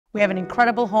We have an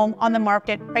incredible home on the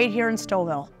market right here in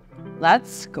Stouffville.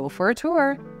 Let's go for a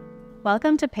tour.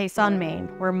 Welcome to Payson, Maine,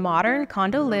 where modern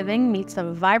condo living meets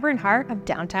the vibrant heart of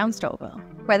downtown Stouffville.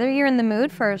 Whether you're in the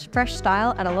mood for a fresh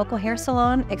style at a local hair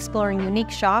salon, exploring unique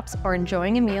shops, or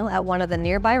enjoying a meal at one of the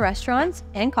nearby restaurants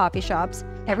and coffee shops,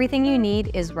 everything you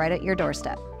need is right at your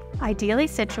doorstep. Ideally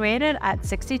situated at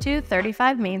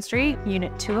 6235 Main Street,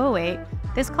 Unit 208,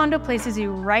 this condo places you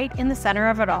right in the center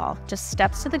of it all, just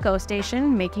steps to the GO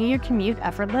station, making your commute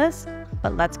effortless.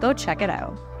 But let's go check it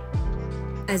out.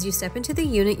 As you step into the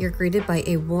unit, you're greeted by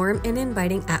a warm and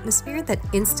inviting atmosphere that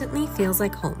instantly feels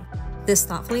like home. This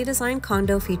thoughtfully designed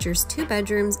condo features 2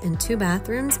 bedrooms and 2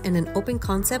 bathrooms and an open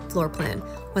concept floor plan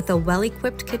with a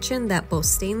well-equipped kitchen that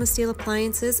boasts stainless steel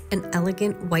appliances and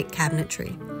elegant white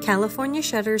cabinetry. California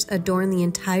shutters adorn the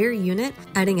entire unit,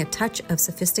 adding a touch of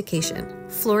sophistication.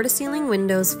 Floor-to-ceiling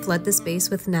windows flood the space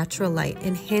with natural light,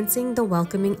 enhancing the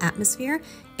welcoming atmosphere,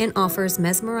 and offers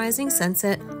mesmerizing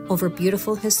sunset over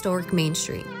beautiful historic Main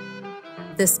Street.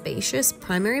 The spacious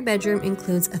primary bedroom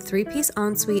includes a 3-piece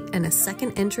ensuite and a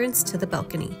second entrance to the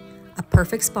balcony, a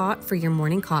perfect spot for your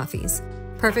morning coffees.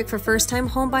 Perfect for first-time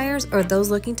homebuyers or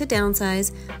those looking to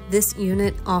downsize, this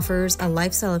unit offers a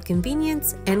lifestyle of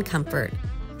convenience and comfort.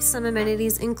 Some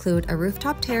amenities include a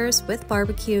rooftop terrace with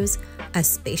barbecues, a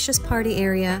spacious party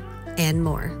area, and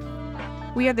more.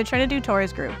 We are the Trentadue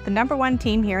Torres group, the #1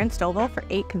 team here in Stouffville for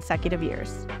 8 consecutive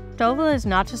years. Stouffville is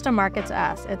not just a market to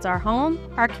us, it's our home,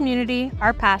 our community,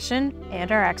 our passion,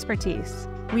 and our expertise.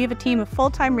 We have a team of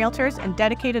full-time realtors and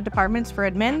dedicated departments for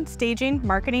admin, staging,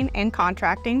 marketing, and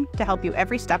contracting to help you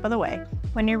every step of the way.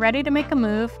 When you're ready to make a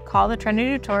move, call the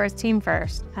Trentadue Torres team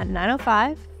first at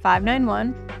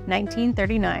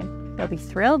 905-591-1939. They'll be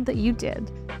thrilled that you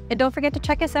did. And don't forget to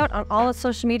check us out on all the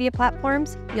social media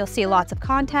platforms. You'll see lots of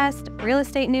contests, real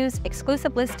estate news,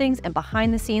 exclusive listings, and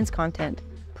behind-the-scenes content.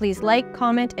 Please like,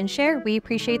 comment, and share. We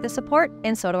appreciate the support,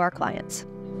 and so do our clients.